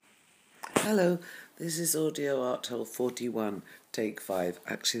Hello, this is Audio Art Hole 41, take 5.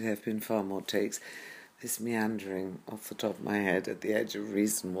 Actually, there have been far more takes. This meandering off the top of my head at the edge of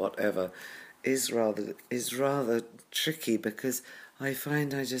reason, whatever, is rather tricky because I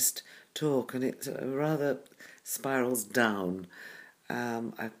find I just talk and it rather spirals down.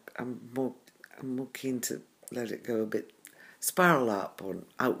 I'm more keen to let it go a bit, spiral up or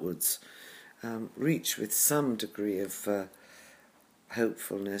outwards, reach with some degree of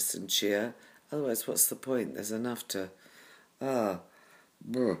hopefulness and cheer. Otherwise, what's the point? There's enough to...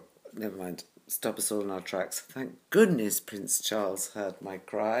 never mind. Stop us all in our tracks. Thank goodness Prince Charles heard my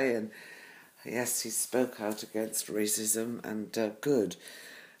cry, and yes, he spoke out against racism, and good.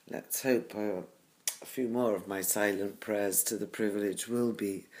 Let's hope a few more of my silent prayers to the privilege will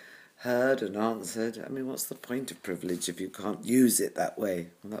be heard and answered. I mean, what's the point of privilege if you can't use it that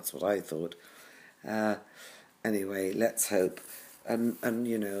way? Well, that's what I thought. Anyway, let's hope. And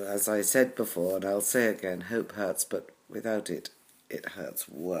you know, as I said before, and I'll say again, hope hurts, but without it, it hurts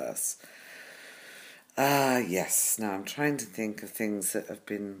worse. Yes. Now I'm trying to think of things that have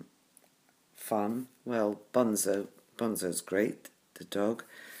been fun. Well, Bonzo's great, the dog,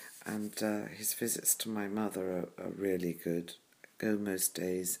 and his visits to my mother are really good. Go most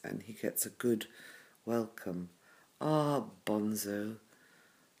days, and he gets a good welcome. Bonzo,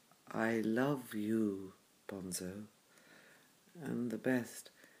 I love you, Bonzo. And the best,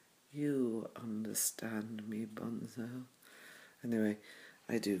 you understand me, Bonzo. Anyway,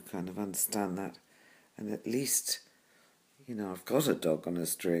 I do kind of understand that. And at least, you know, I've got a dog on a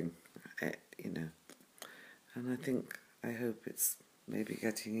string, you know. And I hope it's maybe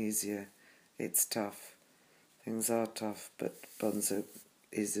getting easier. It's tough. Things are tough, but Bonzo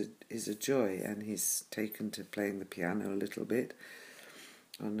is a joy, and he's taken to playing the piano a little bit.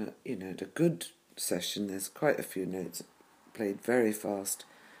 On a good session, there's quite a few notes. Played very fast,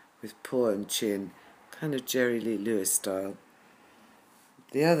 with paw and chin, kind of Jerry Lee Lewis style.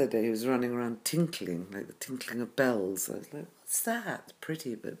 The other day he was running around tinkling, like the tinkling of bells. I was like, what's that? It's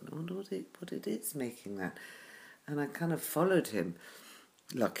pretty, but I wonder what it is making that. And I kind of followed him.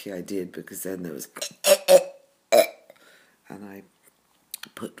 Lucky I did, because then there was... and I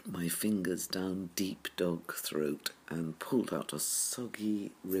put my fingers down deep dog throat and pulled out a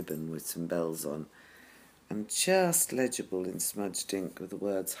soggy ribbon with some bells on, and just legible in smudged ink with the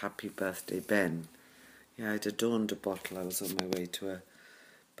words "Happy Birthday, Ben." Yeah, I'd adorned a bottle. I was on my way to a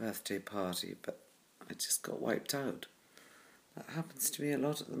birthday party, but I just got wiped out. That happens to me a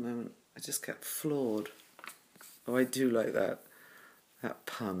lot at the moment. I just get floored. Oh, I do like that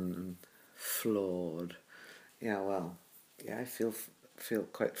pun, floored. Yeah, well, yeah, I feel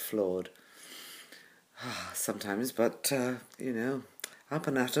quite floored sometimes, but, up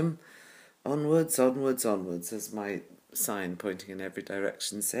and at 'em. Onwards, onwards, onwards, as my sign pointing in every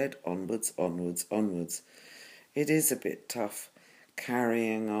direction said. Onwards, onwards, onwards. It is a bit tough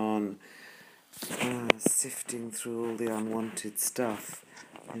carrying on, sifting through all the unwanted stuff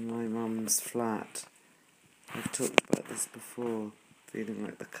in my mum's flat. I've talked about this before, feeling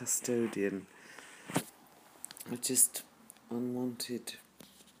like the custodian of just unwanted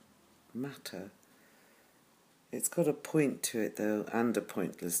matter. It's got a point to it, though, and a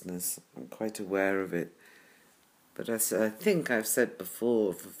pointlessness. I'm quite aware of it. But as I think I've said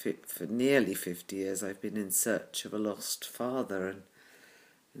before, for nearly 50 years I've been in search of a lost father, and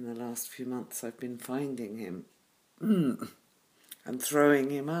in the last few months I've been finding him and throwing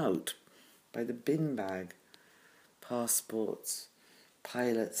him out by the bin bag. Passports,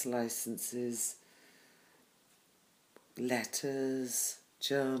 pilot's licenses, letters,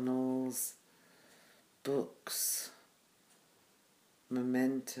 journals, books,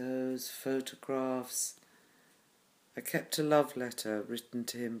 mementos, photographs. I kept a love letter written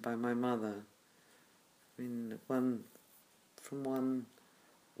to him by my mother. I mean, from one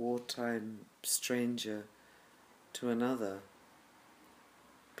wartime stranger to another.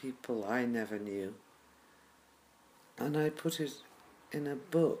 People I never knew. And I put it in a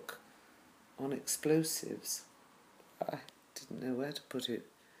book on explosives. I didn't know where to put it.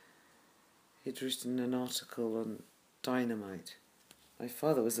 He'd written an article on dynamite. My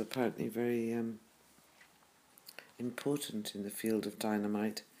father was apparently very important in the field of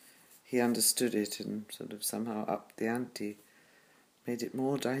dynamite. He understood it and sort of somehow upped the ante, made it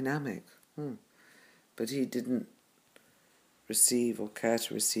more dynamic. But he didn't receive or care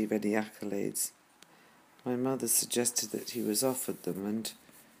to receive any accolades. My mother suggested that he was offered them, and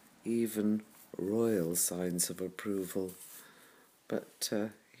even royal signs of approval. But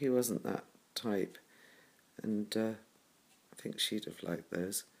he wasn't that type, and I think she'd have liked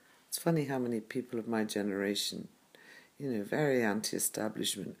those. It's funny how many people of my generation, very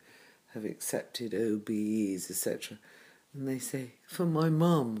anti-establishment, have accepted OBEs, etc. And they say, for my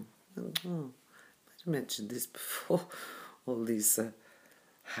mum. Oh, I might have mentioned this before. All these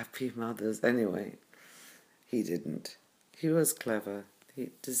happy mothers. Anyway, he didn't. He was clever.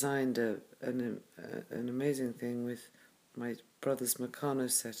 He designed an amazing thing with my brother's Meccano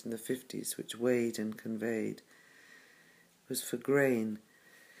set in the 50s, which weighed and conveyed. It was for grain.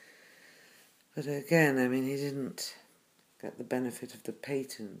 But again, I mean, he didn't get the benefit of the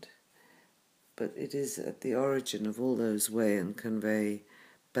patent. But it is at the origin of all those weigh and convey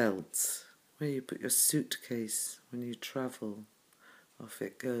belts, where you put your suitcase when you travel. Off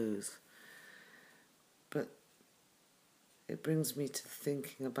it goes. But it brings me to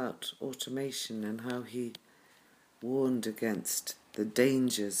thinking about automation and how he warned against the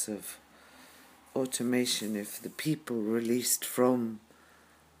dangers of automation if the people released from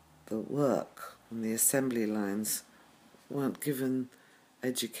the work on the assembly lines weren't given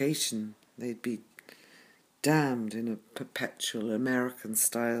education. They'd be damned in a perpetual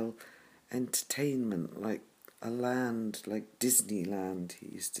American-style entertainment like a land like Disneyland,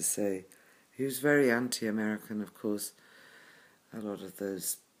 he used to say. He was very anti-American, of course. A lot of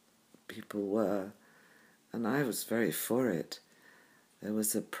those people were. And I was very for it. There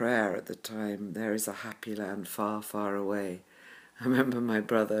was a prayer at the time, "There is a happy land far, far away." I remember my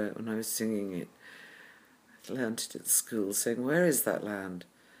brother, when I was singing it, I learnt it at school, saying, "Where is that land?"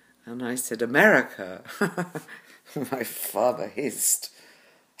 And I said, "America." My father hissed.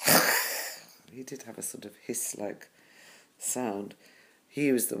 He did have a sort of hiss-like sound.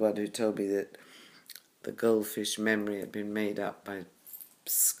 He was the one who told me that the goldfish memory had been made up by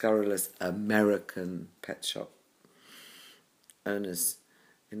scurrilous American pet shop owners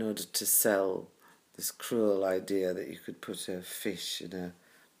in order to sell this cruel idea that you could put a fish in a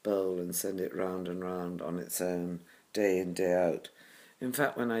bowl and send it round and round on its own, day in, day out. In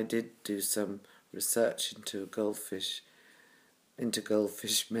fact, when I did do some research into goldfish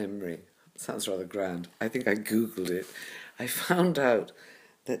memory, sounds rather grand, I think I Googled it, I found out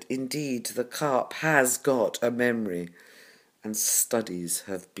that indeed the carp has got a memory, and studies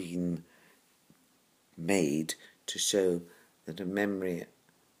have been made to show that the memory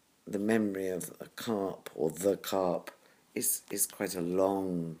of a carp or the carp is quite a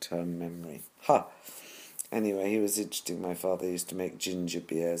long-term memory. Anyway, he was interesting. My father used to make ginger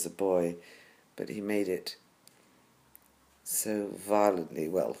beer as a boy, but he made it so violently,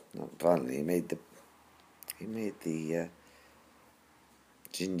 well, not violently, he made the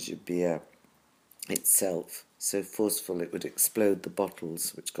ginger beer itself so forceful it would explode the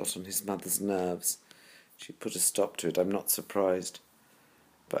bottles, which got on his mother's nerves. She put a stop to it. I'm not surprised.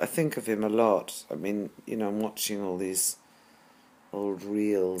 But I think of him a lot. I mean, I'm watching all these old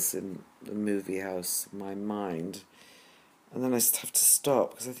reels in the movie house in my mind, and then I just have to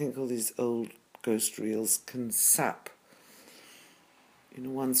stop, because I think all these old ghost reels can sap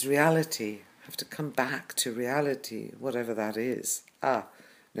one's reality. Have to come back to reality, whatever that is.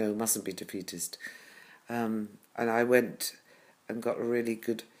 No, mustn't be defeatist. And I went and got a really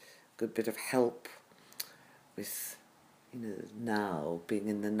good bit of help with, now, being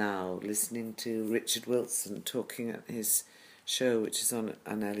in the now, listening to Richard Wilson talking at his show, which is on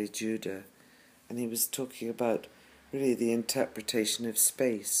Ellie Judah, and he was talking about really the interpretation of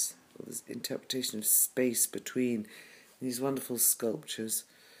space, or the interpretation of space between these wonderful sculptures,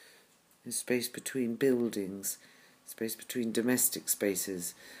 space between buildings, space between domestic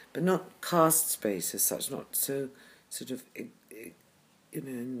spaces, but not cast space as such, not so sort of,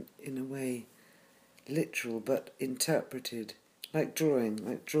 in a way literal, but interpreted, like drawing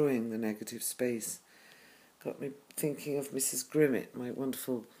the negative space. Got me thinking of Mrs. Grimmett, my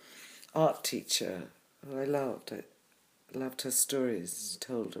wonderful art teacher, who I loved. I loved her stories. She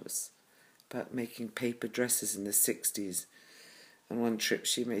told us about making paper dresses in the 60s. And one trip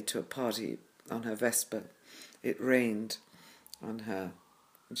she made to a party on her Vespa, it rained on her,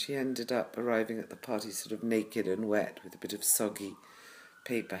 and she ended up arriving at the party sort of naked and wet with a bit of soggy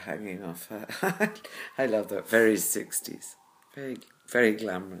paper hanging off her. I love that. Very 60s. Very, very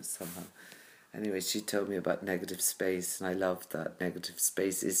glamorous somehow. Anyway, she told me about negative space, and I loved that. Negative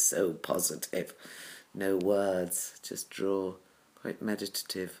space is so positive. No words, just draw. Quite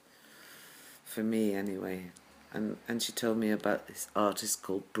meditative. For me, anyway. And she told me about this artist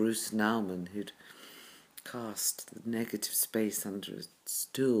called Bruce Nauman, who'd cast the negative space under a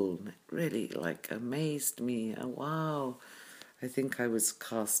stool. And it really, amazed me. Oh, wow. I think I was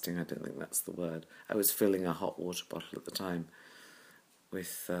casting, I don't think that's the word. I was filling a hot water bottle at the time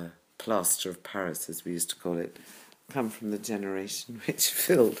with plaster of Paris, as we used to call it. Come from the generation which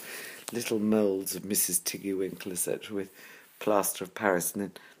filled little moulds of Mrs. Tiggy Winkle, etc., with plaster of Paris, and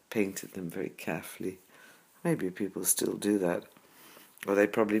then painted them very carefully. Maybe people still do that. Or they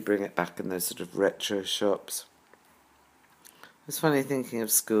probably bring it back in those sort of retro shops. It's funny thinking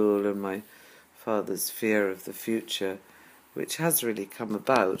of school and my father's fear of the future, which has really come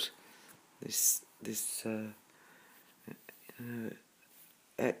about. This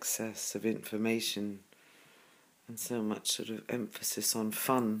excess of information and so much sort of emphasis on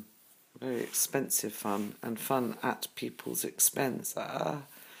fun, very expensive fun, and fun at people's expense.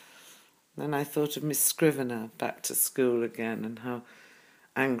 Then I thought of Miss Scrivener back to school again, and how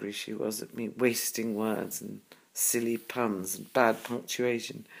angry she was at me wasting words and silly puns and bad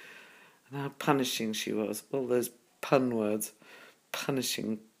punctuation, and how punishing she was, all those pun words,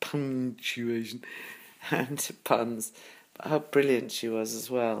 punishing punctuation and puns, but how brilliant she was as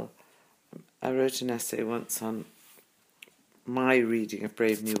well. I wrote an essay once on my reading of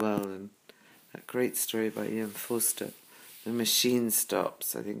Brave New World, and that great story by Ian Forster, The Machine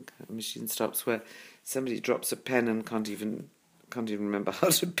Stops, I think, Machine Stops, where somebody drops a pen and can't even remember how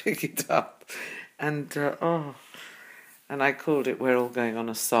to pick it up. And and I called it "We're All Going on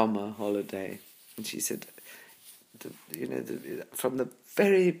a Summer Holiday." And she said, from the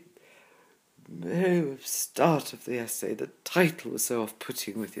very start of the essay, the title was so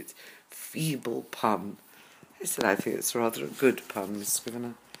off-putting with its feeble pun. I said, I think it's rather a good pun, Miss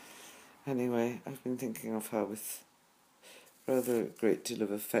Scrivener. Anyway, I've been thinking of her with rather a great deal of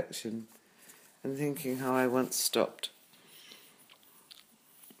affection, and thinking how I once stopped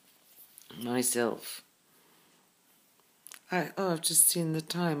myself. I've just seen the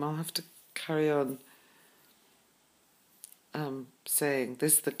time. I'll have to carry on saying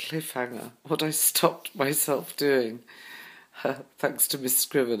this is the cliffhanger, what I stopped myself doing, thanks to Miss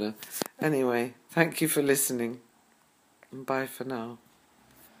Scrivener. Anyway, thank you for listening, and bye for now.